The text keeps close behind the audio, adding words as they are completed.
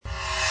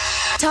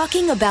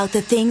talking about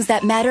the things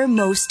that matter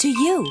most to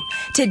you.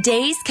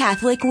 Today's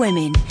Catholic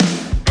Women.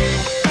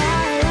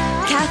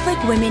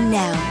 Catholic Women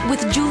Now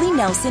with Julie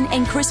Nelson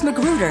and Chris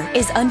Magruder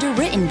is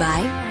underwritten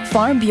by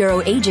Farm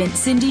Bureau agent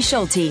Cindy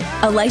Schulte,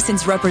 a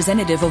licensed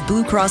representative of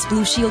Blue Cross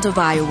Blue Shield of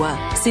Iowa,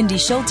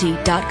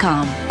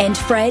 cindyschulte.com, and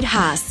Fred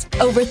Haas,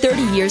 over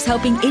 30 years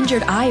helping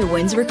injured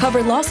Iowans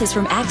recover losses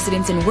from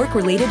accidents and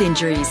work-related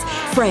injuries.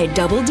 Fred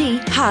Double D,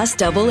 Haas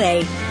Double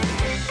A.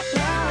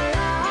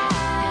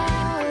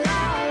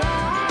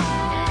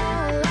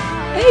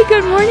 Hey,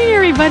 good morning,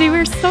 everybody.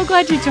 We're so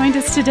glad you joined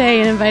us today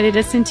and invited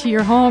us into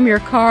your home, your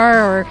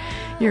car, or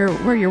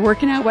where you're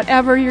working out,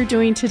 whatever you're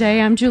doing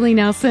today. I'm Julie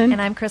Nelson.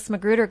 And I'm Chris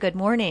Magruder. Good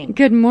morning.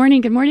 Good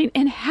morning. Good morning.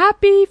 And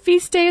happy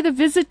Feast Day of the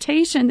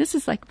Visitation. This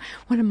is like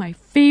one of my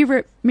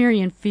favorite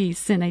Marian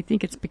feasts, and I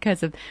think it's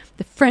because of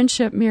the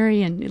friendship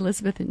Mary and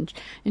Elizabeth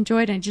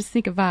enjoyed. I just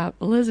think about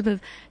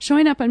Elizabeth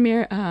showing up on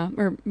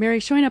Mary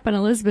showing up on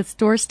Elizabeth's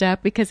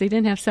doorstep because they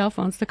didn't have cell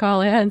phones to call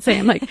in and say,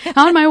 I'm like,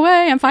 on my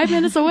way, I'm 5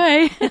 minutes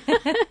away.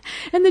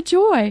 And the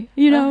joy,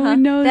 we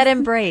know that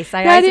embrace.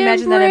 I always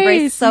imagine that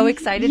embrace, so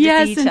excited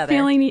to see each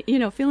other.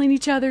 Feeling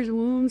each other's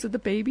wombs with the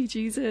baby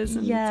Jesus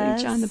and St.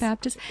 John the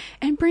Baptist,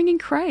 and bringing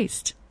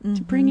Christ.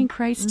 To bringing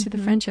Christ to the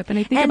friendship. And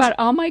I think about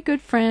all my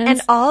good friends.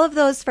 And all of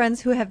those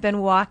friends who have been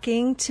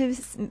walking to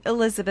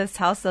Elizabeth's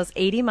house, those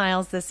 80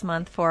 miles this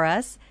month for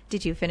us.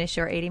 Did you finish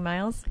your 80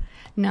 miles?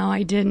 No,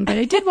 I didn't. But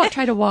I did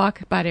try to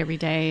walk about every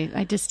day.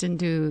 I just didn't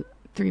do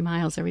 3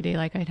 miles every day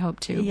like I'd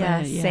hoped to.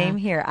 Yeah, same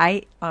here.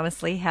 I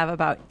honestly have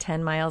about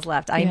 10 miles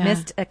left. I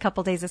missed a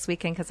couple days this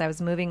weekend because I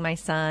was moving my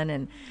son.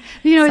 And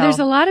there's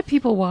a lot of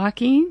people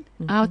walking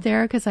out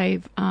there because I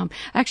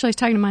was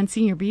talking to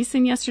Monsignor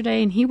Beeson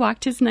yesterday, and he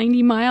walked his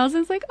 90 miles.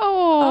 And it's like,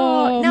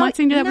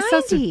 Monsignor, that was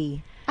so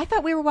sweet. I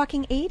thought we were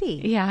walking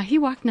 80. Yeah, he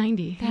walked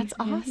 90. That's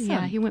awesome.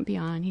 Yeah, he went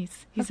beyond.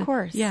 He's of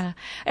course. Yeah.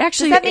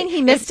 Actually, does that mean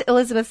he missed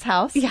Elizabeth's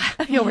house? Yeah,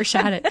 he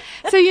overshot it.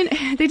 So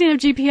they didn't have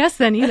GPS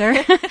then either.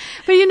 But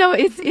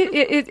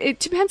it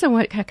depends on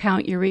what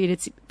account you read.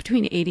 It's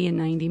between 80 and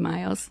 90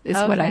 miles is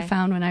what I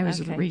found when I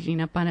was reading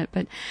up on it.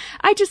 But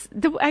I just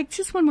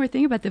one more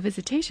thing about the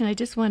visitation. I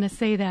just want to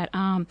say that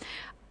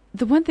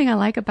the one thing I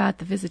like about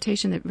the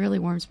visitation that really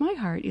warms my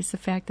heart is the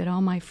fact that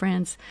all my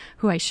friends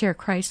who I share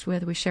Christ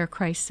with, we share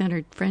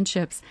Christ-centered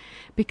friendships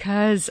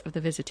because of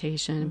the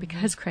visitation,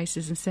 because Christ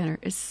is in center,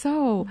 is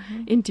so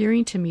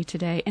endearing to me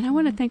today. And I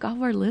want to thank all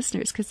of our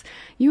listeners, because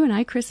you and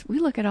I, Chris, we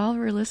look at all of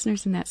our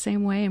listeners in that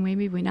same way, and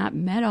maybe we not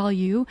met all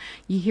you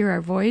hear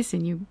our voice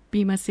and you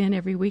beam us in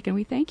every week, and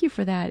we thank you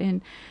for that,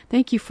 and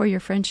thank you for your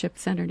friendship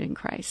centered in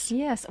Christ.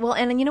 Yes. Well,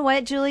 and you know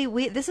what,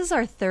 Julie, this is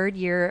our 3rd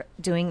year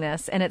doing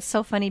this, and it's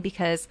so funny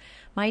because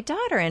my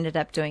daughter ended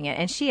up doing it,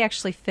 and she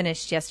actually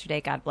finished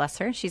yesterday. God bless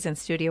her. She's in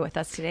studio with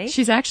us today.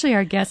 She's actually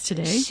our guest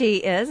today. She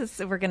is.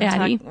 We're going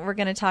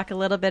to talk a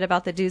little bit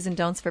about the do's and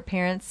don'ts for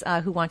parents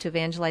who want to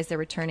evangelize their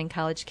returning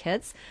college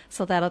kids.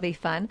 So that'll be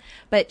fun.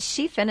 But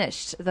she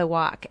finished the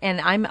walk,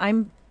 and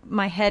I'm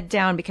my head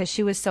down because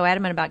she was so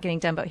adamant about getting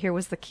done. But here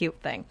was the cute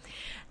thing.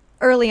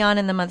 Early on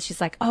in the month, she's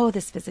like,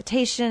 this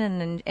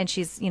visitation, and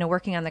she's,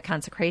 working on the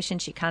consecration.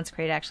 She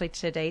consecrated actually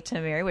today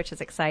to Mary, which is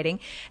exciting.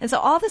 And so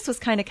all this was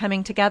kind of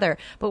coming together.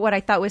 But what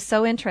I thought was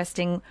so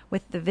interesting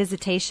with the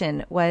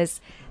visitation was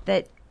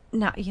that,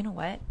 now, you know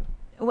what?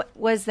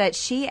 Was that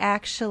she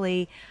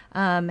actually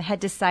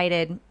had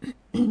decided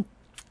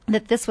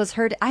that this was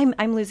her.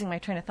 I'm losing my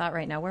train of thought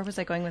right now. Where was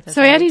I going with this?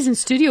 So Addie's in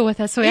studio with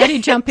us. So Addie,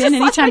 jump in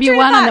anytime you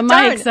want on the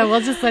mic. So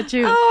we'll just let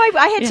you.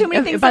 I had too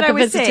many things that I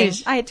was saying.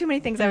 I had too many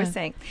things I was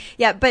saying.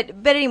 Yeah, but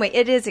anyway,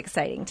 it is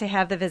exciting to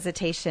have the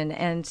visitation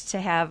and to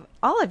have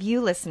all of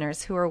you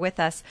listeners who are with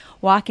us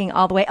walking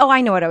all the way. Oh,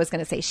 I know what I was going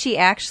to say. She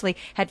actually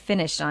had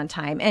finished on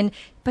time,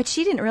 but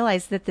she didn't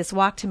realize that this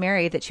walk to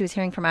Mary that she was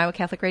hearing from Iowa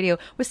Catholic Radio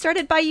was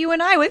started by you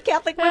and I with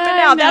Catholic Women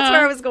Now. That's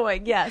where I was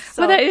going. Yes.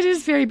 So. Well, it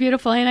is very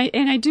beautiful,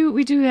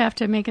 we do have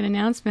to make an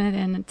announcement,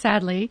 and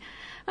sadly,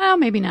 well,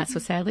 maybe not so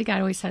sadly. God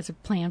always has a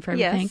plan for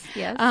everything.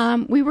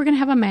 Yes. We were going to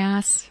have a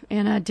mass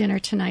and a dinner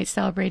tonight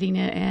celebrating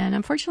it, and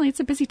unfortunately, it's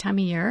a busy time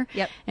of year.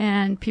 Yep.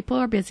 And people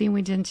are busy, and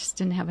we just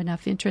didn't have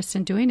enough interest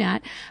in doing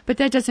that. But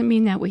that doesn't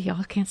mean that we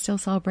all can't still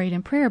celebrate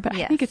in prayer. But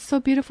I think it's so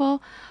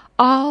beautiful.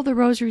 All the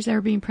rosaries that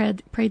are being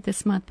prayed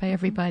this month by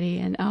everybody,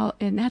 and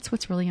that's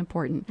what's really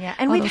important. Yeah,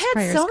 and we've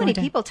had so many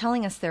people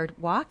telling us they're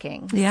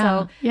walking.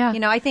 Yeah,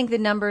 so, I think the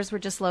numbers were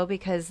just low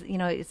because,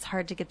 it's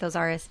hard to get those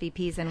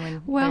RSVPs in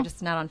when they're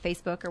just not on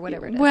Facebook or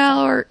whatever it is.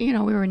 Well, or, we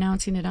were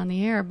announcing it on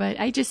the air, but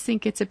I just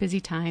think it's a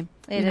busy time.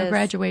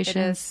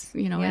 Graduations,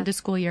 end of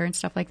school year and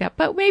stuff like that.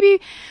 But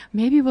maybe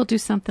we'll do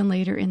something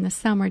later in the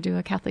summer, do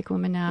a Catholic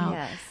Woman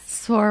Now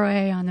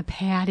soiree on the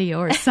patio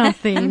or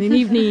something, an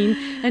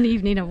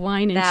evening of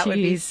wine and cheese. That would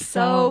be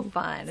so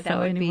fun. That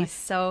would be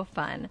so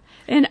fun.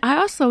 And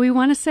we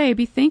want to say,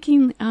 be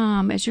thinking,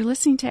 as you're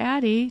listening to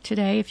Addie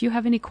today, if you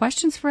have any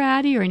questions for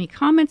Addie or any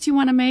comments you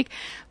want to make,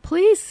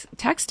 please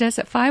text us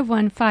at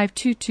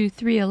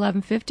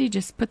 515-223-1150.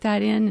 Just put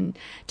that in and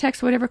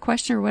text whatever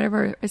question or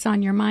whatever is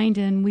on your mind,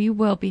 and we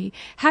will be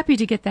happy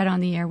to get that on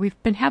the air.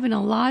 We've been having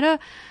a lot of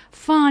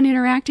fun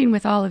interacting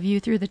with all of you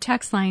through the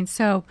text line,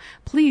 so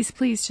please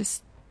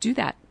just do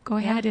that. Go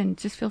ahead and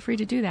just feel free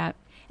to do that.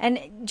 And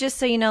just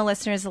so you know,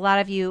 listeners, a lot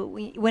of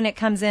you, when it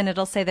comes in,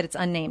 it'll say that it's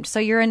unnamed. So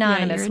you're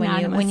anonymous,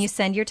 when you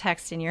send your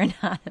text in, you're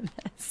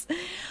anonymous.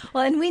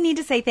 Well, and we need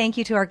to say thank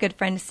you to our good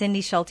friend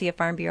Cindy Schulte of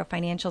Farm Bureau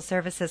Financial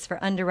Services for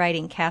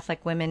underwriting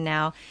Catholic Women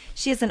Now.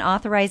 She is an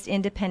authorized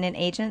independent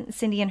agent.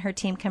 Cindy and her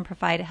team can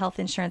provide health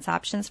insurance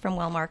options from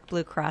Wellmark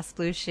Blue Cross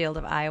Blue Shield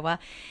of Iowa.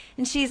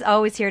 And she's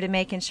always here to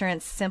make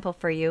insurance simple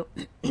for you.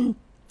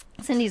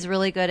 Cindy's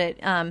really good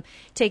at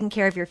taking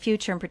care of your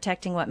future and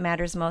protecting what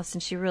matters most,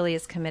 and she really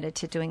is committed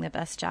to doing the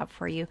best job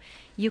for you.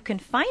 You can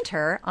find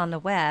her on the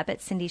web at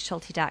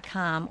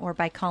cindyschulte.com or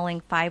by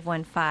calling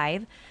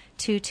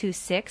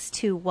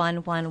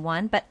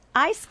 515-226-2111. But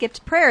I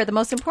skipped prayer, the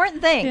most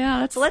important thing.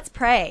 Yeah, so let's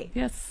pray.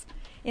 Yes.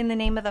 In the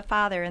name of the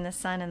Father, and the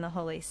Son, and the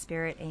Holy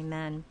Spirit.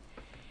 Amen.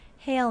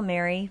 Hail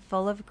Mary,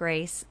 full of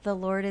grace, the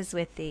Lord is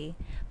with thee.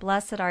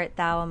 Blessed art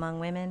thou among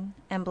women,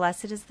 and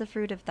blessed is the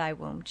fruit of thy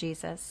womb,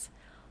 Jesus.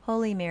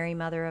 Holy Mary,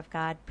 Mother of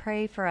God,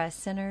 pray for us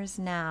sinners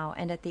now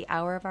and at the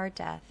hour of our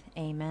death.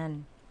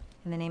 Amen.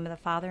 In the name of the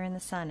Father, and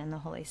the Son, and the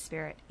Holy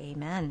Spirit.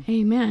 Amen.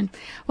 Amen.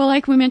 Well,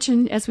 as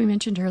we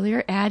mentioned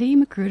earlier, Addie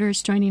Magruder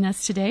is joining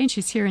us today, and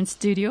she's here in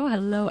studio.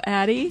 Hello,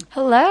 Addie.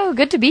 Hello.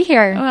 Good to be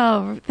here.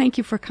 Well, thank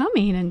you for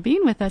coming and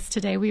being with us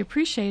today. We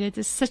appreciate it.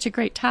 This is such a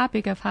great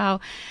topic of how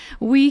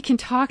we can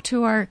talk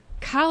to our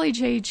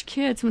college-age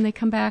kids when they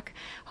come back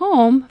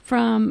home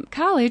from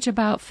college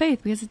about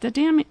faith, because the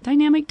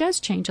dynamic does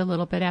change a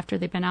little bit after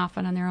they've been off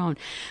on their own.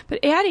 But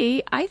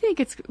Addie, I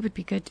think it would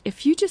be good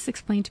if you just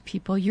explain to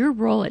people your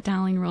role at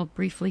Dowling real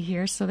briefly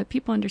here, so that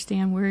people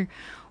understand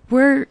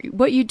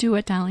what you do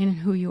at Dowling and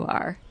who you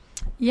are.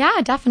 Yeah,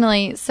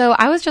 definitely. So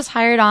I was just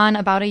hired on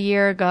about a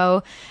year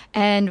ago,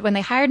 and when they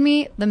hired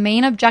me, the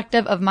main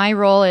objective of my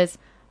role is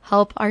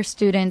help our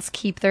students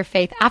keep their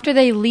faith after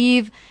they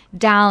leave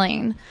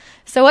Dowling.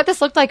 So what this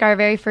looked like our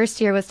very first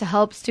year was to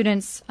help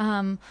students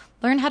learn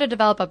how to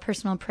develop a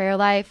personal prayer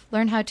life,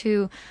 learn how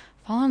to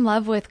fall in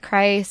love with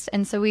Christ.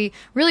 And so we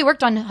really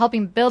worked on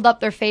helping build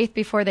up their faith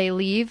before they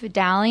leave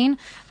Dowling.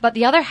 But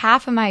the other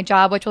half of my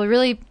job, which will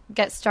really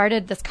get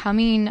started this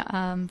coming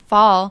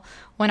fall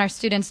when our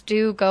students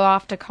do go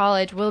off to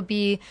college, will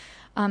be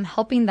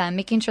helping them,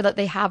 making sure that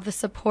they have the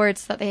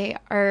supports, that they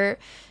are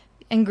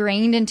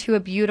ingrained into a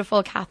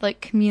beautiful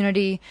Catholic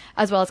community,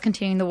 as well as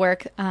continuing the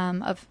work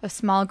of a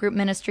small group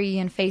ministry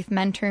and faith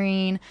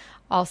mentoring.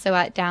 Also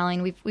at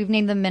Dowling, we've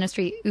named the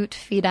ministry Ut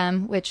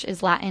Fidem, which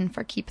is Latin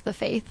for keep the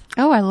faith.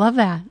 Oh, I love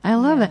that. I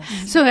love that.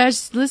 So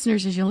as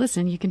listeners, as you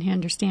listen, you can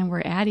understand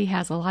where Addie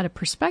has a lot of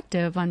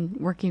perspective on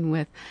working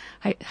with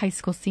high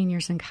school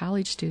seniors and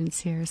college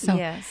students here. So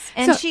yes,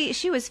 and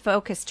she was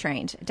focus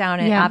trained down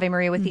at Ave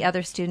Maria with the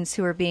other students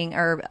who are being,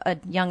 or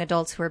young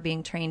adults who are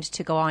being trained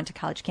to go on to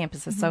college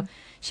campuses. So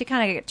she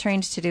kind of got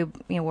trained to do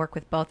work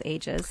with both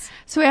ages.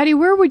 So Addie,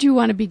 where would you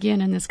want to begin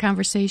in this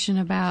conversation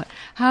about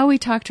how we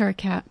talk to our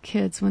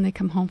kids when they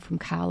come home from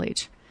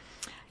college?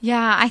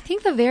 Yeah, I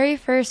think the very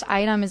first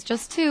item is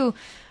just to,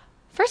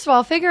 first of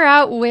all, figure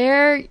out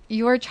where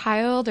your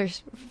child or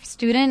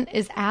student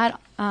is at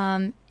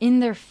in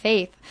their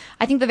faith.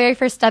 I think the very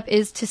first step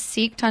is to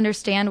seek to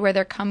understand where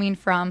they're coming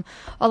from.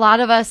 A lot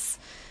of us,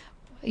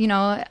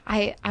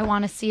 I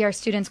want to see our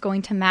students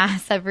going to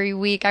Mass every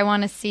week. I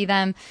want to see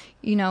them,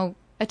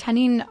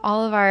 attending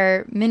all of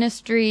our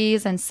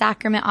ministries and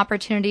sacrament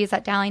opportunities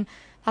at Dowling.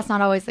 That's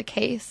not always the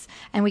case.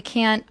 And we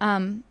can't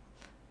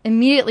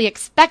immediately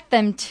expect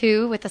them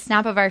to with the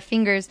snap of our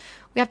fingers.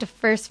 We have to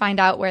first find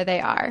out where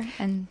they are.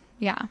 And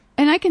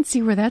I can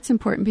see where that's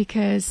important,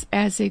 because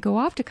as they go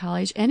off to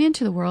college and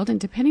into the world, and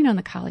depending on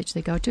the college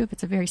they go to, if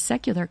it's a very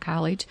secular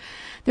college,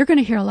 they're going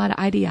to hear a lot of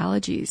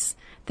ideologies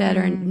that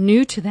are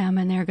new to them,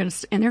 and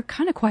they're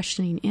kind of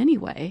questioning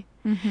anyway.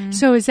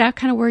 So is that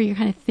kind of where you're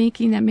kind of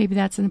thinking that maybe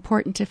that's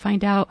important to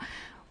find out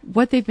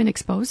what they've been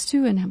exposed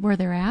to and where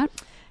they're at?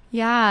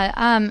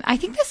 Yeah, I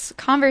think this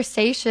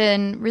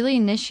conversation really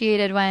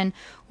initiated when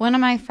one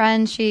of my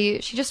friends, she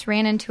just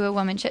ran into a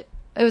woman. It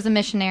was a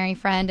missionary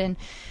friend, and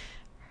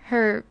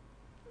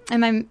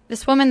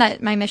this woman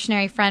that my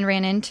missionary friend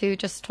ran into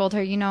just told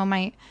her,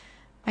 my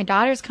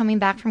daughter's coming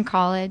back from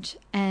college,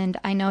 and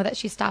I know that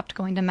she stopped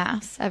going to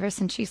Mass ever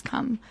since she's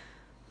come.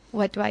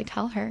 What do I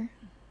tell her?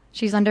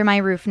 She's under my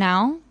roof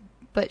now,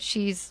 but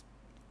she's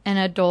an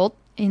adult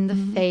in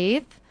the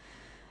faith.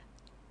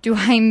 Do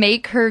I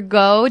make her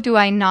go? Do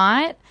I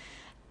not?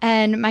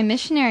 And my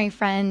missionary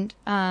friend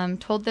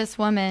told this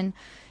woman,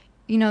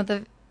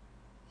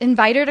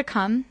 invite her to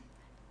come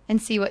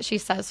and see what she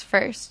says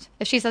first.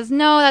 If she says,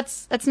 no,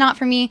 that's not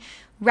for me,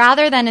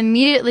 rather than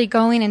immediately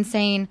going and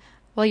saying,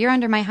 well, you're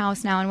under my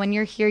house now, and when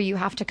you're here, you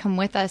have to come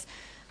with us.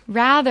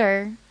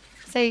 Rather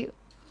say,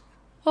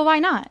 well, why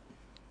not?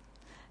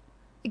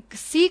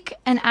 Seek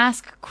and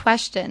ask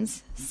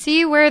questions.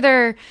 See where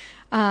they're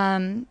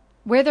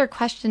where their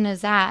question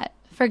is at.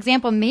 For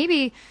example,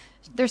 maybe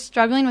they're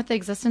struggling with the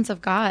existence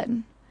of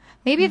God.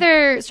 Maybe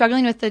they're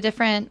struggling with the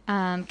different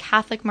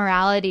Catholic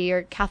morality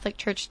or Catholic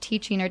Church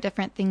teaching or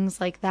different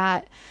things like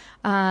that.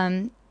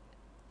 And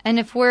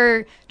if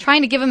we're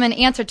trying to give them an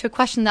answer to a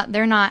question that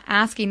they're not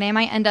asking, they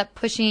might end up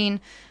pushing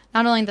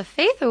not only the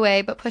faith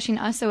away, but pushing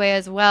us away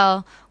as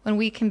well, when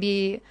we can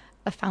be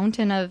a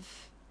fountain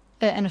of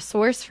and a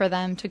source for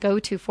them to go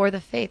to for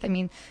the faith. I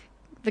mean,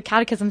 the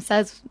Catechism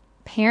says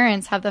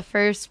parents have the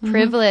first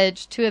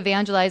privilege to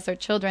evangelize their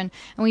children,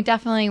 and we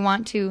definitely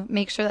want to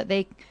make sure that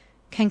they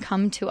can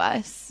come to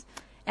us.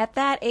 At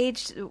that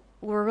age,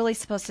 we're really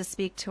supposed to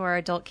speak to our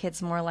adult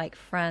kids more like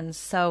friends.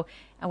 So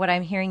what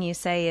I'm hearing you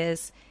say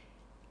is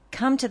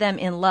come to them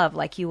in love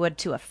like you would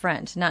to a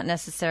friend, not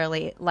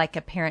necessarily like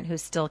a parent who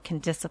still can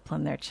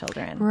discipline their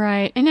children.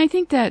 Right. And I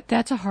think that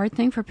that's a hard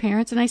thing for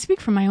parents. And I speak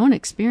from my own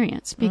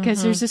experience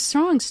because there's a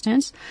strong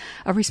sense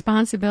of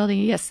responsibility.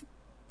 Yes,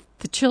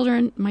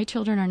 my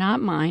children are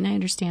not mine. I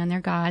understand they're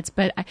God's,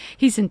 but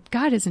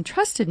God has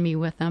entrusted me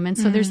with them. And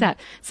so there's that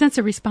sense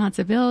of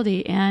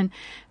responsibility and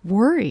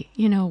worry,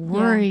 oh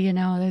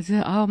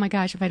my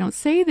gosh, if I don't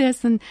say this,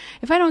 then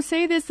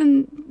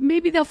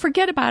maybe they'll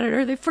forget about it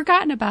or they've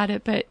forgotten about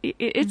it. But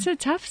it's a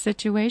tough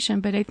situation.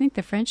 But I think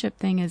the friendship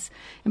thing is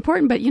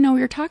important. But, we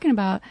were talking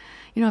about,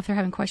 if they're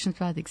having questions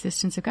about the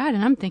existence of God,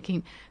 and I'm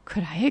thinking,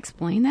 could I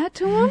explain that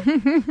to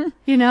them?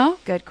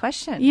 Good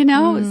question.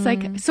 It's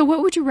like, so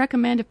what would you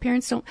recommend if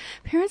parents,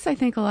 I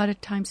think a lot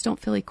of times don't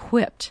feel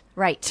equipped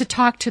to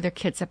talk to their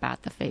kids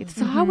about the faith.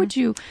 So how would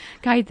you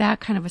guide that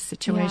kind of a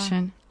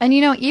situation? Yeah. And,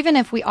 even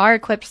if we are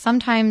equipped,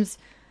 sometimes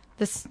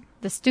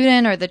the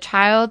student or the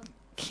child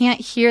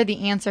can't hear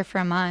the answer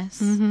from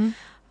us.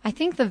 I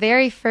think the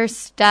very first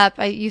step,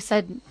 you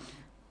said,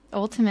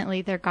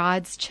 ultimately, they're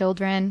God's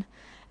children.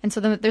 And so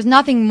there's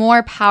nothing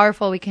more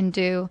powerful we can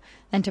do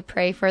than to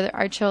pray for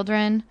our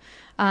children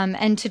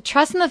and to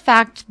trust in the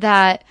fact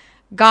that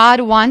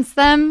God wants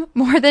them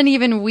more than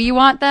even we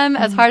want them,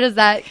 as hard as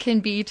that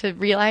can be to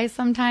realize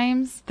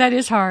sometimes. That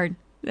is hard.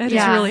 That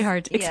is really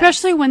hard,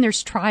 especially when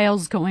there's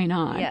trials going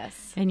on.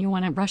 Yes. And you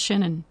want to rush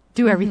in and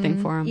do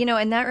everything for them.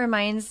 And that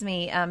reminds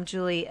me,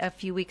 Julie, a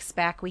few weeks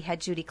back we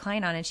had Judy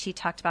Klein on, and she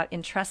talked about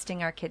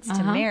entrusting our kids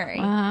to Mary.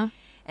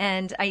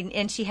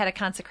 And she had a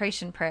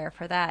consecration prayer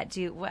for that.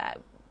 Do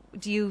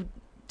you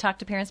talk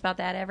to parents about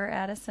that ever,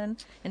 Addison?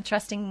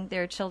 Entrusting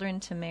their children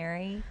to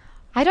Mary?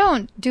 I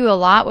don't do a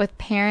lot with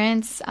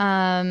parents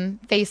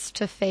face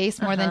to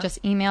face, more than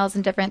just emails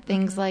and different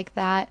things like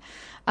that.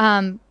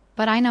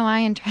 But I know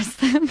I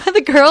entrust them,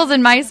 the girls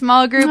in my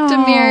small group, to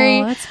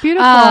Mary. That's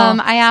beautiful.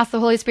 I ask the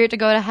Holy Spirit to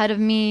go ahead of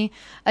me.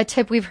 A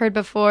tip we've heard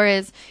before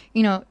is,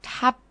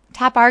 tap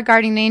our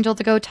guardian angel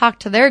to go talk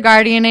to their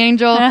guardian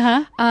angel,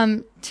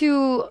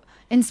 to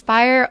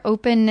inspire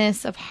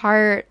openness of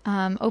heart,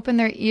 open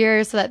their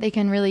ears so that they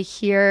can really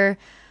hear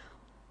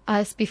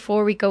us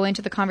before we go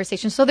into the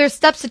conversation. So there's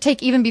steps to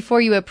take even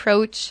before you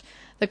approach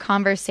the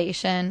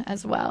conversation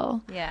as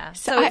well. Yeah.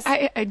 So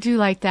I do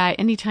like that.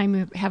 Anytime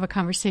you have a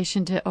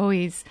conversation, to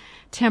always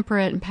temper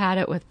it and pad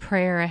it with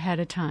prayer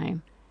ahead of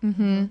time.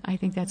 I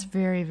think that's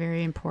very,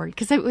 very important,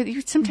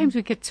 because sometimes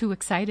we get too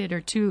excited or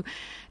too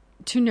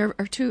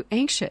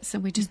anxious,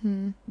 and we just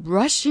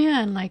rush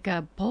in like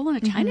a bull in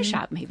a china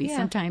shop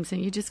sometimes,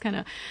 and you just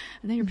and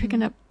then you're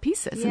picking up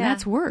pieces, and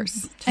that's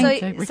worse.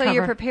 So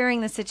you're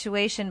preparing the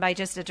situation by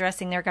just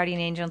addressing their guardian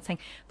angel and saying,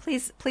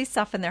 please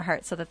soften their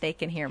heart so that they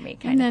can hear me,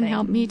 and then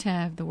help me to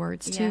have the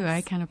words too.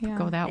 I kind of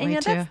go that way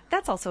too.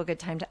 That's also a good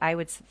time to, I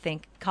would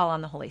think, call on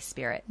the Holy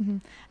Spirit.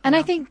 And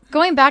I think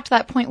going back to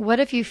that point,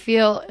 what if you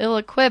feel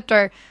ill-equipped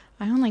or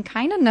I only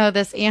kind of know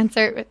this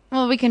answer?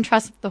 Well, we can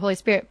trust the Holy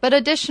Spirit. But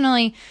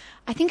additionally,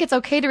 I think it's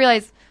okay to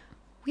realize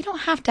we don't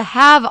have to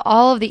have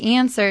all of the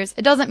answers.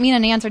 It doesn't mean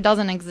an answer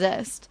doesn't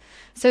exist.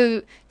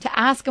 So to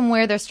ask them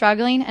where they're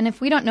struggling, and if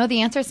we don't know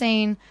the answer,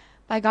 saying,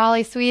 by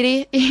golly,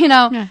 sweetie,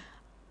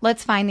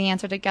 let's find the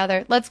answer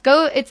together. Let's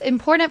go. It's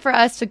important for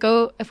us to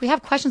go, if we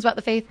have questions about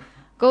the faith,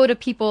 go to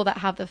people that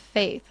have the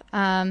faith.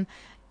 And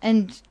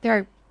there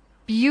are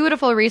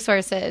beautiful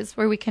resources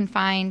where we can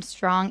find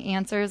strong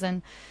answers,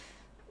 and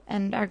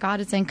our God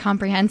is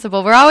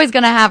incomprehensible. We're always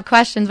going to have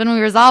questions. When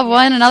we resolve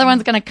one, another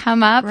one's going to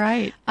come up.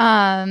 Right.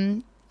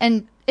 And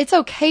it's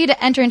okay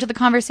to enter into the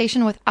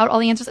conversation without all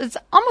the answers. It's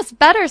almost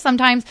better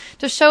sometimes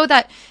to show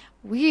that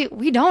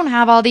we don't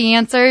have all the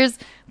answers,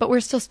 but we're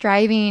still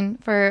striving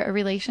for a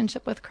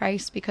relationship with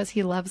Christ because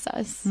he loves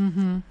us.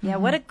 Yeah,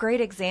 what a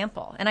great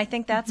example. And I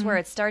think that's where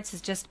it starts,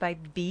 is just by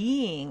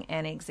being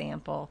an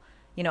example,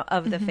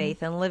 of the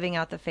faith and living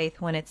out the faith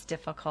when it's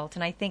difficult.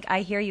 And I think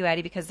I hear you,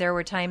 Addie, because there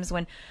were times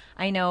when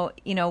I know,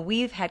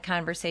 we've had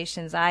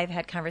conversations, I've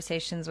had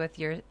conversations with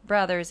your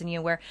brothers and you,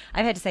 where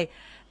I've had to say,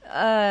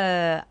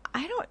 I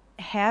don't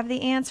have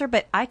the answer,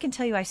 but I can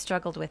tell you I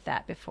struggled with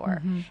that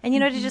before. And,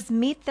 to just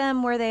meet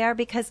them where they are,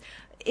 because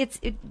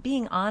it's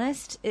being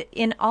honest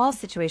in all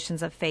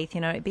situations of faith,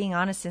 being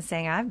honest and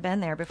saying, I've been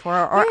there before,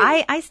 or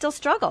I still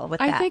struggle with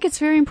that. I think it's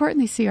very important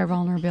they see our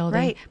vulnerability,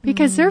 right?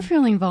 Because they're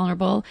feeling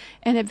vulnerable,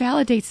 and it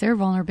validates their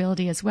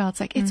vulnerability as well. It's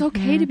like, it's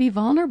okay to be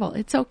vulnerable.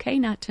 It's okay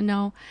not to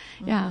know.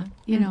 Yeah.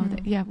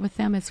 With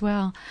them as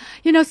well.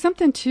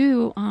 Something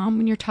too,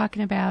 when you're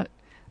talking about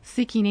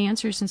seeking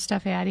answers and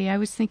stuff, Addie, I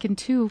was thinking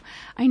too,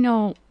 I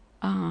know,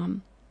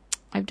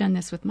 I've done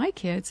this with my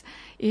kids,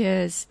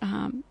 is,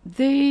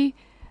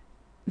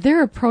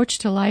 their approach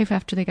to life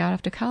after they got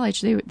off to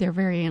college, they're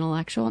very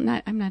intellectual. I'm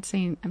not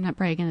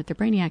bragging that they're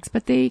brainiacs,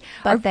 but they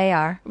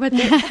are. But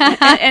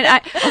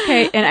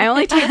I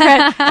only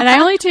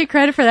take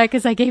credit for that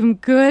because I gave them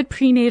good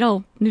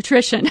prenatal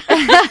nutrition.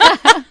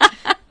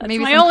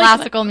 Maybe some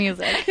classical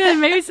music. Yeah,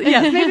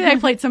 maybe I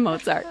played some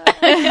Mozart.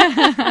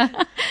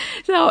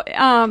 So,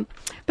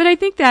 but I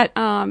think that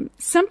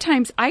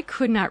sometimes I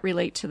could not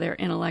relate to their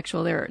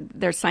intellectual,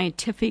 their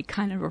scientific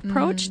kind of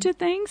approach to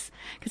things,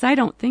 because I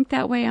don't think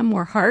that way. I'm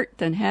more heart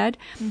than head.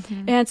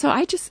 And so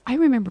I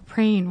remember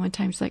praying one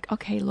time, it's like,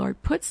 okay,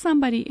 Lord, put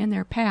somebody in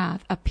their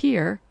path, a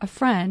peer, a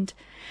friend,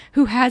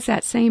 who has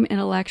that same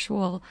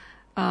intellectual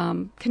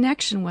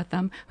connection with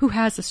them, who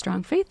has a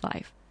strong faith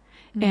life.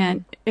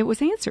 And it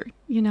was answered,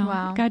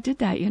 Wow. God did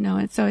that,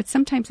 and so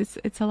sometimes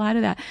it's a lot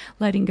of that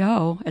letting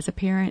go as a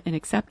parent and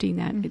accepting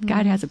that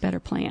God has a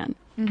better plan.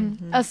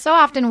 So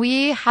often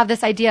we have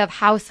this idea of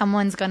how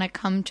someone's going to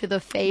come to the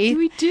faith.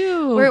 We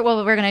do. We're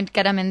going to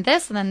get them in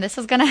this, and then this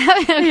is going to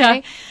happen. Yeah.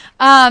 Right?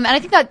 And I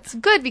think that's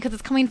good because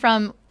it's coming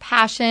from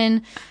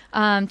passion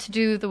to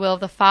do the will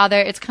of the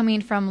Father. It's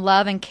coming from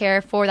love and care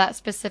for that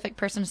specific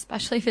person,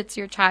 especially if it's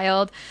your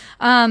child.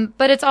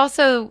 But it's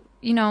also,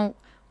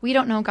 we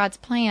don't know God's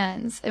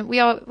plans. And we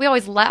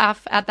always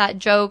laugh at that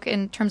joke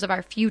in terms of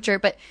our future,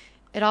 but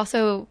it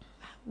also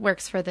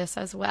works for this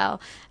as well.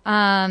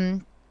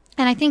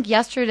 And I think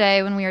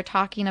yesterday when we were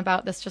talking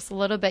about this just a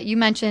little bit, you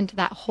mentioned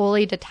that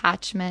holy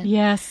detachment.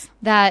 Yes.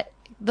 That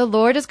the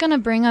Lord is going to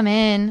bring them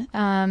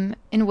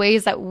in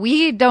ways that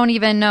we don't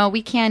even know,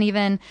 we can't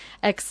even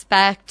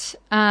expect.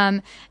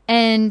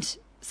 And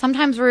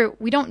sometimes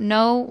we don't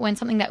know when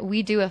something that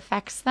we do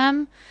affects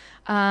them.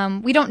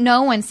 We don't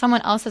know when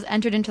someone else has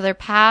entered into their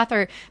path,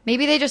 or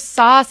maybe they just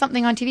saw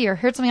something on TV or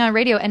heard something on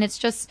radio, and it's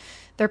just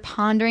they're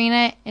pondering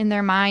it in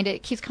their mind.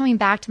 It keeps coming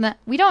back to them.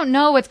 We don't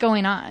know what's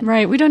going on.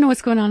 Right. We don't know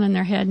what's going on in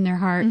their head and their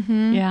heart.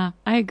 Yeah,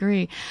 I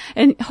agree.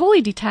 And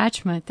holy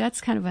detachment,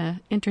 that's kind of an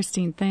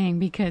interesting thing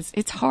because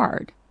it's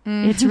hard.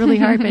 It's really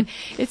hard, but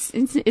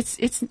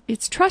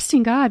it's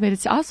trusting God, but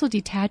it's also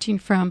detaching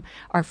from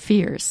our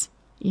fears,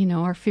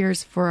 our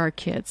fears for our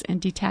kids,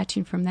 and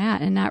detaching from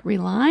that and not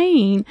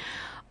relying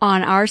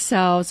on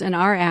ourselves and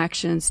our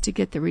actions to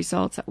get the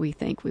results that we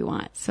think we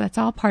want. So that's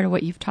all part of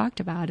what you've talked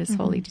about is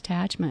holy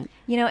detachment.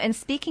 And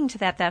speaking to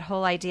that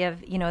whole idea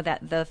of,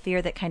 that the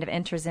fear that kind of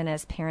enters in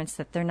as parents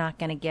that they're not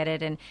going to get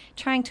it, and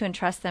trying to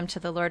entrust them to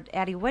the Lord.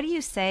 Addie, what do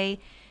you say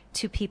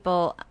to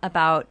people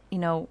about,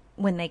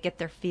 when they get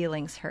their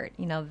feelings hurt,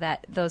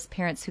 that those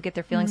parents who get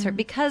their feelings hurt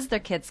because their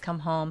kids come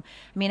home?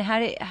 I mean,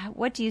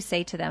 what do you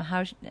say to them?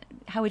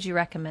 How would you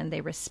recommend they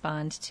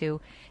respond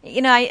to,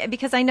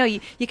 because I know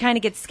you kind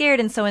of get scared.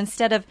 And so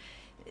instead of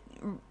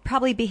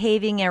probably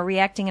behaving or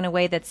reacting in a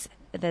way that's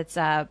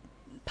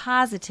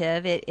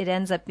positive, it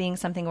ends up being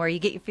something where you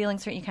get your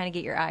feelings hurt and you kind of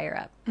get your ire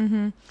up.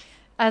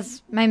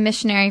 As my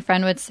missionary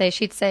friend would say,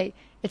 she'd say,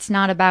 "It's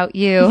not about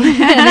you." And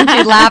then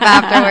she'd laugh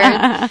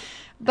afterwards.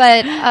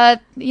 But,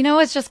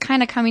 what's just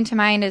kind of coming to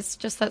mind is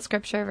just that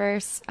scripture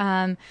verse.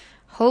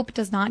 Hope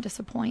does not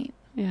disappoint.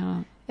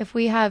 Yeah. If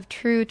we have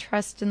true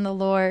trust in the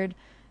Lord,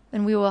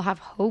 then we will have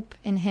hope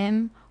in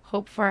Him,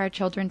 hope for our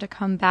children to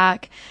come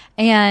back.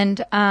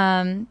 And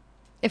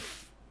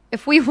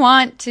if we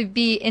want to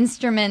be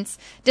instruments,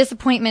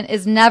 disappointment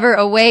is never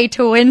a way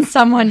to win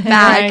someone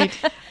back.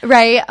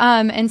 Right?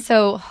 And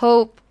so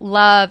hope,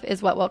 love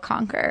is what will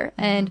conquer.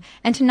 And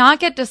to not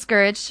get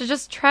discouraged, to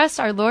just trust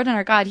our Lord and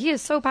our God. He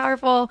is so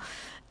powerful.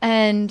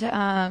 And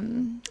I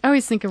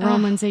always think of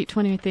Romans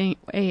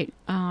 8:28.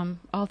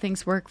 All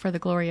things work for the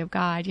glory of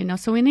God.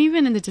 So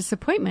even in the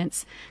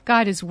disappointments,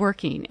 God is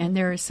working, and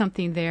there is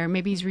something there.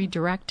 Maybe He's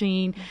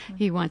redirecting.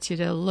 He wants you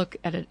to look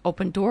at an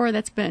open door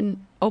that's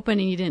been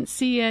open and you didn't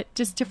see it.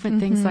 Just different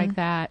things like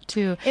that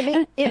too.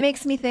 It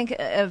makes me think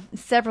of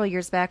several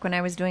years back when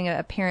I was doing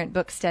a parent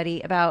book study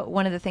about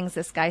one of the things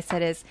this guy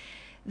said is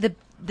the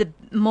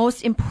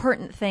most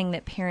important thing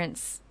that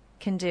parents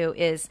can do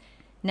is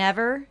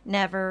never,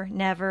 never,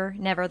 never,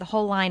 never, the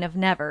whole line of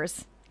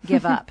nevers,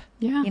 give up.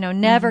 Yeah.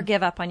 Never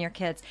give up on your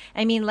kids.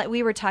 I mean, like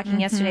we were talking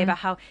yesterday about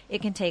how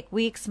it can take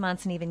weeks,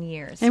 months, and even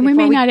years. And we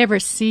may not ever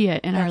see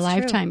it in our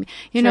lifetime.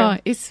 True.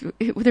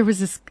 There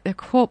was a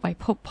quote by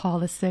Pope Paul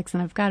VI,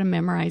 and I've got to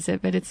memorize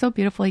it, but it's so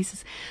beautiful. He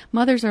says,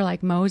 "Mothers are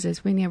like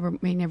Moses. We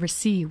may never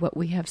see what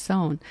we have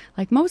sown."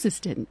 Like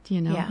Moses didn't,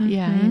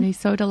 Yeah. And he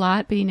sowed a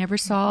lot, but he never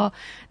saw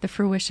the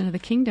fruition of the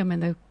kingdom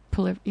and the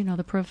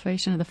the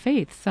proliferation of the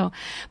faith. So,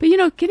 but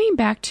getting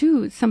back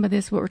to some of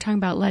this, what we're talking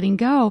about, letting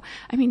go.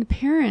 I mean,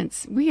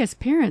 we as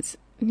parents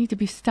need to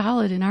be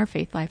solid in our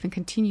faith life and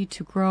continue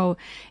to grow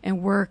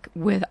and work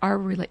with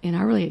in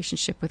our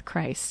relationship with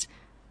Christ.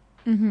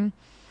 Mm-hmm.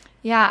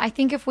 Yeah, I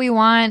think if we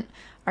want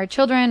our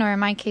children, or in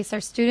my case,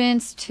 our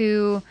students,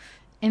 to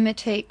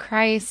imitate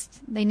Christ,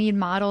 they need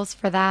models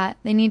for that.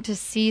 They need to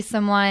see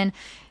someone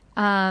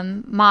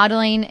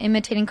modeling,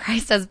 imitating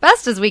Christ as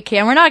best as we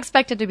can. We're not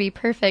expected to be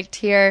perfect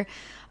here.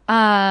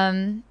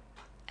 And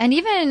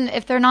even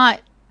if they're not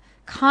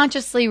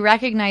consciously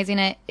recognizing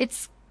it,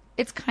 it's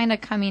kind of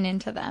coming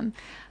into them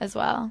as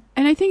well.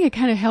 And I think it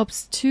kind of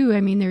helps too.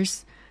 I mean,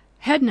 there's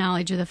head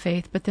knowledge of the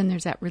faith, but then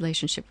there's that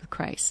relationship with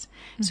Christ.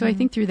 Mm-hmm. So I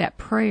think through that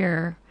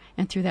prayer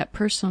and through that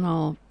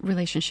personal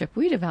relationship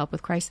we develop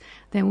with Christ,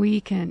 then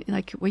we can,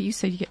 like what you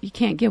said, you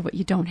can't give what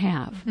you don't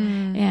have.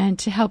 Mm. And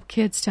to help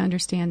kids to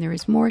understand there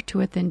is more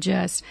to it than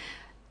just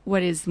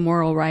what is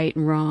moral right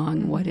and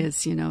wrong, what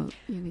is,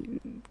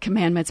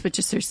 commandments, but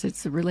just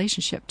it's a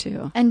relationship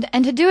too. And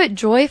to do it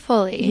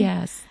joyfully.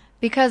 Yes.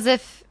 Because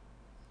if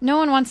no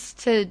one wants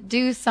to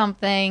do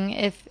something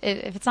if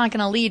it's not going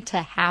to lead to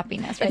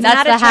happiness, right?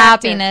 That's the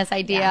happiness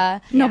idea. Yeah.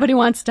 Nobody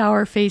wants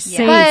dour face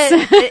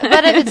saints.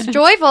 But if it's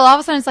joyful, all of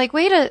a sudden it's like,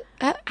 wait,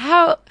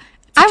 how...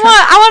 I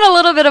want a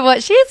little bit of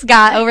what she's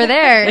got over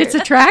there. It's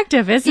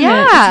attractive, isn't it?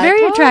 It's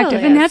very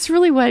attractive. And that's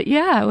really what,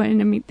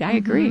 and I mean, I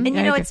agree. And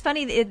it's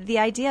funny, the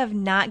idea of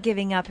not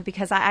giving up,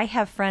 because I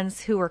have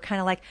friends who are kind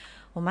of like,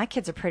 well, my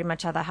kids are pretty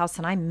much out of the house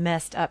and I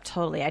messed up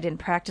totally. I didn't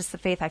practice the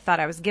faith. I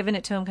thought I was giving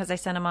it to them because I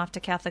sent them off to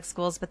Catholic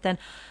schools, but then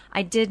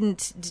I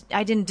didn't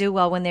do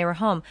well when they were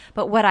home.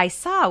 But what I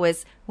saw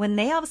was when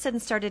they all of a sudden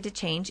started to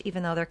change,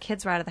 even though their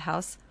kids were out of the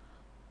house,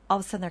 all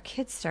of a sudden their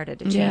kids started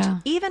to change. Yeah.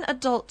 Even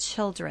adult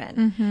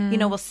children,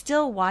 will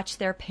still watch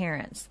their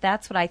parents.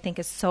 That's what I think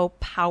is so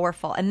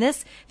powerful. And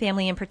this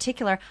family in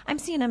particular, I'm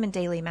seeing them in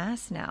daily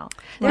mass now.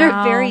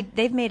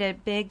 They've made a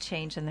big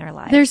change in their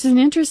lives. There's an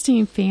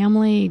interesting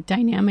family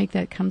dynamic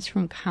that comes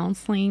from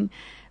counseling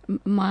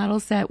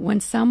models that when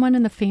someone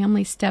in the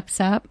family steps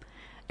up,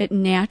 it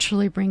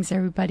naturally brings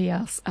everybody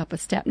else up a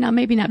step. Now,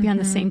 maybe not be on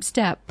the same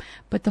step,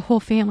 but the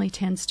whole family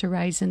tends to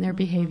rise in their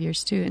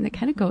behaviors too. And it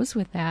kind of goes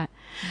with that.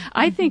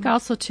 I think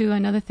also too,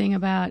 another thing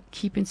about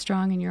keeping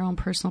strong in your own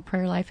personal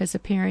prayer life as a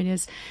parent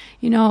is,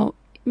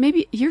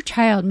 maybe your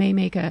child may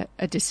make a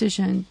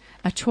decision,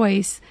 a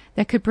choice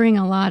that could bring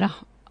a lot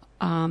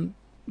of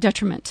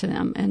detriment to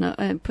them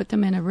and put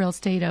them in a real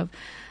state of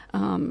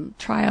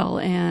trial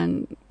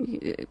and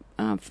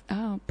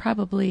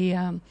probably...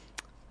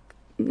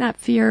 not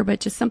fear, but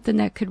just something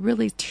that could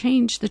really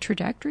change the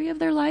trajectory of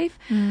their life.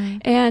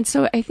 And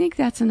so I think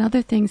that's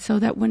another thing, so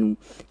that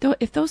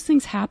if those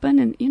things happen,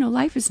 and,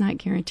 life is not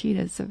guaranteed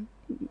as a,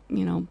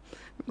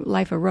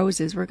 life of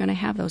roses, we're going to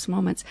have those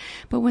moments.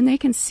 But when they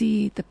can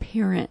see the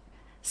parent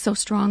so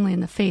strongly in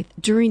the faith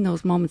during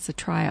those moments of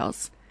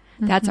trials,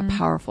 that's a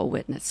powerful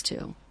witness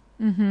too.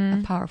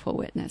 A powerful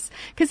witness.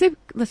 Because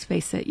let's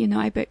face it,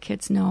 I bet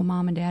kids know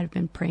mom and dad have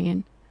been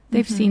praying.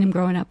 They've seen him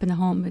growing up in the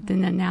home, but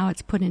then now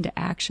it's put into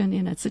action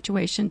in a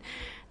situation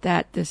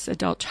that this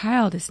adult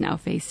child is now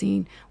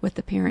facing, with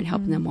the parent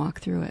helping them walk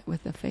through it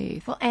with the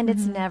faith. Well, and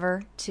it's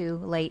never too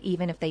late,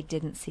 even if they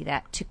didn't see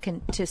that,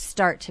 to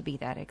start to be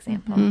that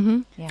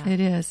example. Yeah,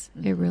 it is.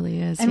 It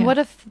really is. And what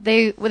if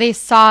they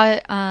saw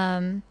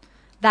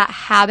that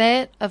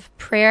habit of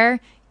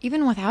prayer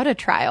even without a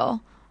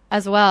trial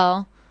as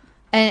well,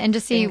 and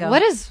just see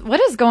what is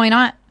going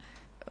on?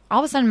 All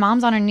of a sudden,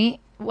 mom's on her knee.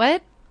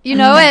 What?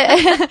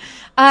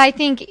 I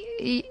think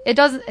it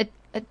doesn't,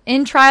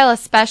 in trial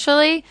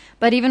especially,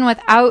 but even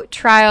without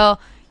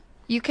trial,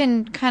 you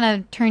can kind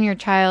of turn your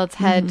child's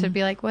head to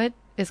be like, what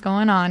is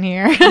going on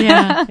here?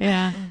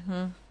 Yeah.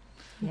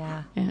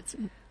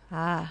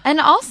 And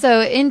also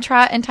in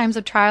times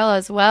of trial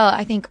as well,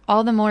 I think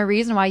all the more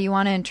reason why you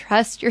want to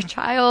entrust your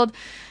child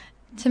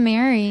to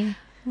Mary.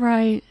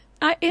 Right.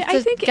 I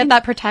think get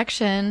that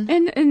protection.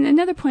 And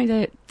another point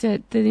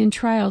that in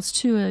trials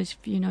too is,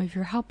 if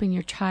you're helping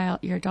your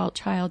adult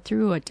child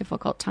through a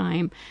difficult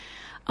time,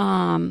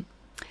 then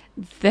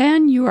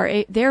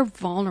they're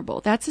vulnerable.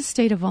 That's a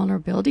state of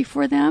vulnerability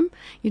for them.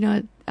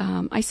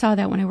 I saw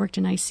that when I worked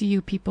in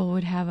ICU, people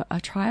would have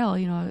a trial,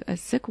 a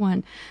sick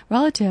one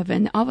relative,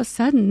 and all of a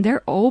sudden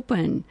they're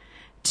open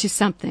to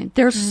something.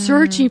 They're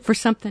searching for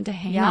something to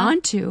hang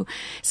on to.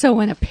 So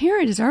when a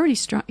parent is already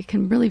strong, it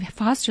can really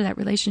foster that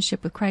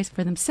relationship with Christ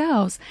for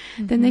themselves,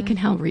 then they can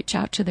help reach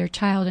out to their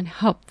child and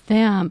help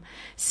them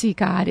see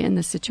God in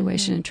the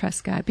situation and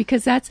trust God,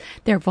 because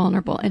they're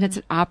vulnerable, and it's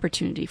an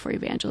opportunity for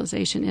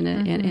evangelization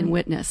and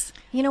witness.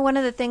 One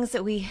of the things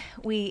that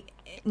we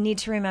need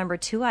to remember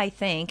too, I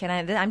think,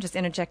 and I'm just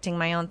interjecting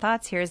my own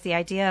thoughts here, is the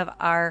idea of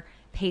our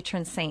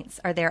patron saints.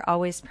 Are there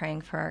always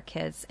praying for our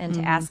kids, and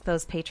to ask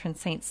those patron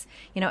saints,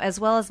 as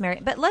well as Mary.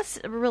 But let's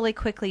really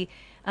quickly,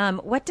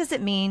 what does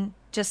it mean,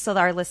 just so that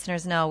our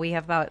listeners know? We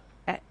have about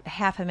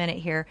half a minute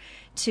here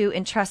to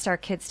entrust our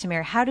kids to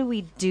Mary. How do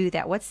we do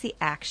that? What's the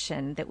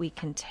action that we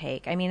can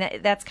take? I mean,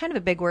 that's kind of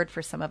a big word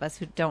for some of us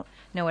who don't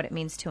know what it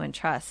means to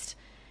entrust.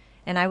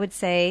 And I would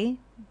say,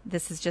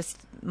 this is just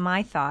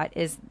my thought,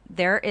 is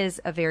there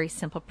is a very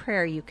simple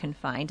prayer you can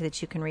find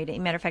that you can read. As a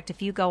matter of fact,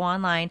 if you go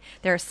online,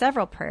 there are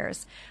several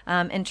prayers.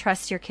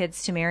 Entrust your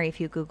kids to Mary if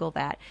you Google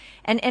that.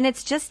 And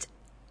it's just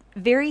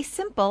very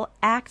simple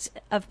act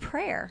of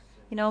prayer.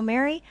 You know,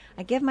 Mary,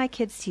 I give my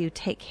kids to you.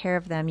 Take care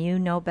of them. You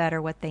know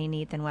better what they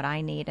need than what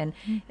I need. And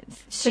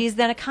she's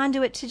then a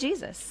conduit to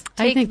Jesus.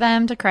 Take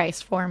them to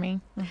Christ for me.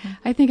 Mm-hmm.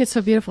 I think it's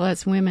so beautiful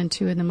as women,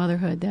 too, in the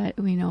motherhood that,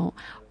 we know,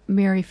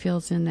 Mary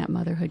fills in that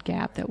motherhood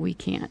gap that we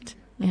can't.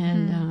 Mm-hmm.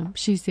 And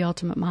she's the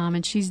ultimate mom,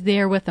 and she's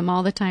there with them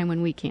all the time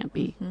when we can't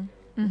be. Mm-hmm.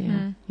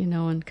 Yeah, you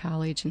know, in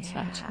college and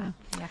such. Yeah.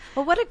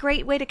 Well, what a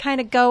great way to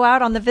kind of go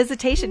out on the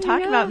visitation,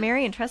 talking about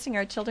Mary and trusting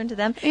our children to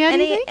them.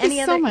 Addie, thank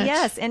you other, so much.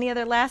 Yes, any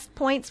other last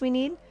points we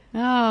need?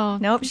 Oh,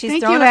 nope, she's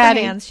throwing up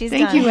her hands.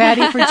 Thank you,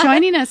 Addie, for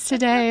joining us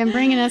today and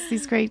bringing us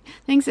these great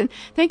things. And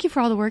thank you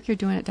for all the work you're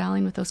doing at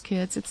Dowling with those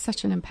kids. It's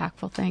such an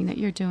impactful thing that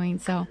you're doing.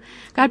 So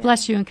God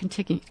bless you and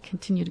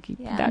continue to keep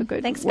that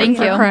good work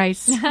for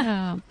Christ.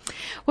 Well,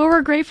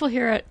 we're grateful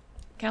here at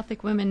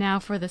Catholic Women Now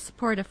for the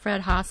support of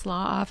Fred Haas Law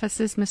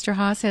Offices. Mr.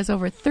 Haas has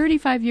over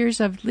 35 years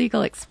of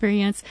legal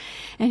experience,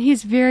 and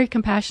he's very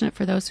compassionate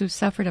for those who've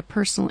suffered a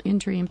personal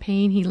injury and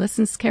pain. He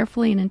listens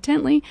carefully and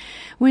intently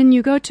when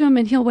you go to him,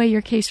 and he'll weigh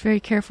your case very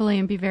carefully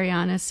and be very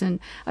honest and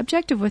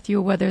objective with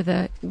you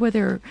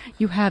whether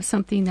you have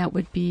something that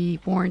would be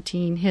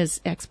warranting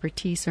his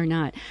expertise or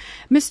not.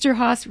 Mr.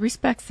 Haas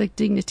respects the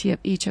dignity of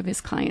each of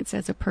his clients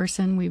as a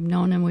person. We've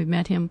known him, we've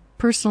met him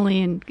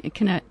personally, and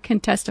can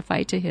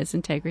testify to his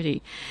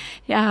integrity.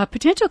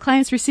 Potential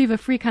clients receive a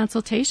free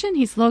consultation.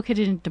 He's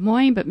located in Des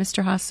Moines, but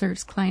Mr. Haas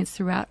serves clients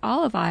throughout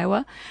all of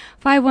Iowa.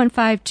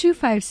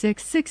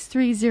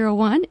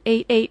 515-256-6301,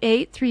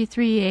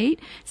 888-338-6535,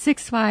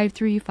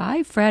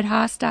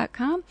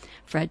 fredhaas.com,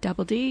 Fred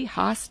double D,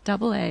 Haas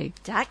double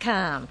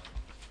A.com.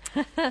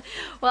 Well,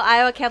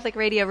 Iowa Catholic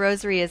Radio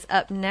Rosary is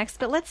up next,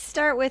 but let's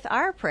start with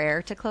our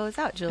prayer to close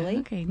out, Julie.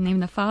 Okay, in the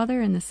name of the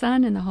Father, and the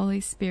Son, and the Holy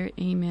Spirit.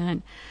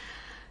 Amen.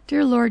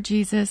 Dear Lord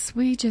Jesus,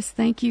 we just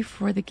thank you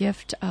for the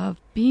gift of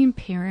being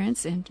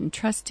parents and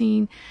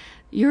entrusting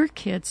your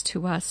kids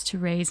to us to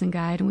raise and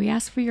guide. And we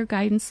ask for your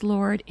guidance,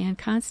 Lord, and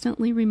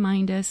constantly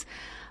remind us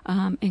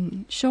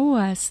and show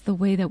us the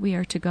way that we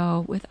are to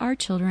go with our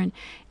children,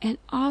 and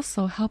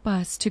also help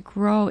us to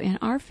grow in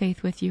our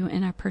faith with you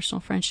and our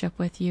personal friendship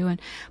with you. And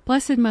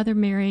Blessed Mother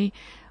Mary,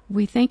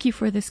 we thank you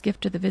for this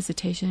gift of the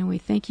visitation, and we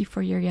thank you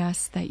for your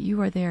yes, that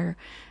you are there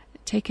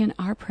taking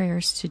our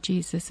prayers to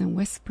Jesus and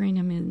whispering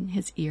them in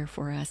his ear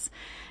for us.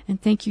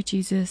 And thank you,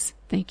 Jesus.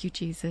 Thank you,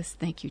 Jesus.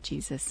 Thank you,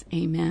 Jesus.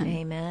 Amen.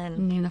 Amen.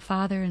 In the name of the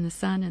Father, and the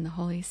Son, and the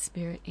Holy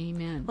Spirit.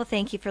 Amen. Well,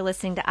 thank you for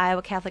listening to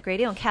Iowa Catholic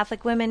Radio and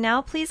Catholic Women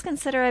Now. Please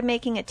consider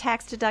making a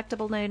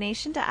tax-deductible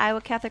donation to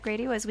Iowa Catholic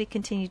Radio as we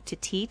continue to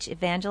teach,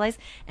 evangelize,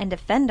 and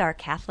defend our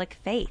Catholic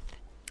faith.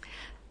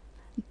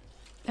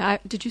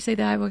 Did you say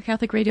the Iowa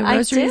Catholic Radio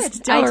Rosary? I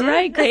did. All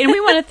right, great. And we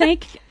want to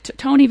thank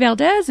Tony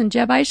Valdez and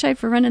Jeb Eichheit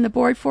for running the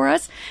board for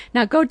us.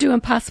 Now go do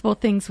impossible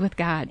things with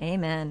God.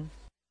 Amen.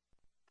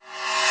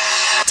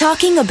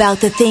 Talking about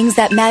the things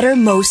that matter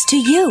most to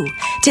you.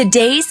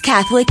 Today's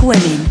Catholic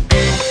Women.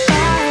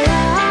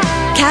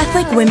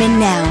 Catholic Women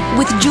Now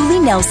with Julie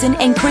Nelson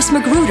and Chris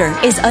Magruder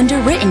is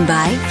underwritten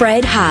by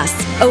Fred Haas.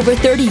 Over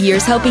 30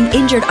 years helping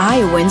injured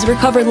Iowans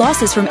recover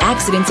losses from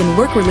accidents and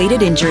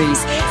work-related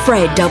injuries.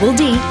 Fred double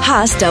D,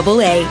 Haas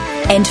double A.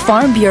 And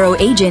Farm Bureau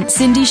agent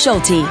Cindy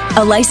Schulte,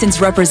 a licensed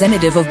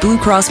representative of Blue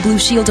Cross Blue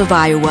Shield of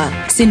Iowa.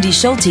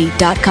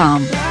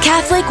 CindySchulte.com.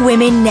 Catholic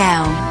Women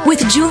Now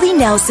with Julie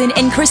Nelson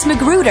and Chris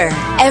Magruder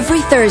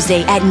every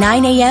Thursday at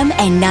 9 a.m.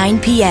 and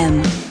 9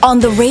 p.m. on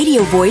the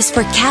radio voice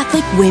for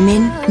Catholic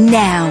Women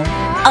Now.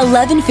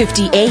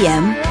 1150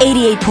 AM,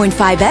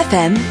 88.5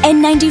 FM,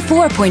 and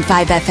 94.5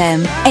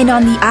 FM, and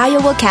on the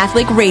Iowa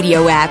Catholic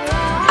Radio app.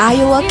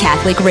 Iowa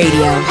Catholic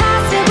Radio.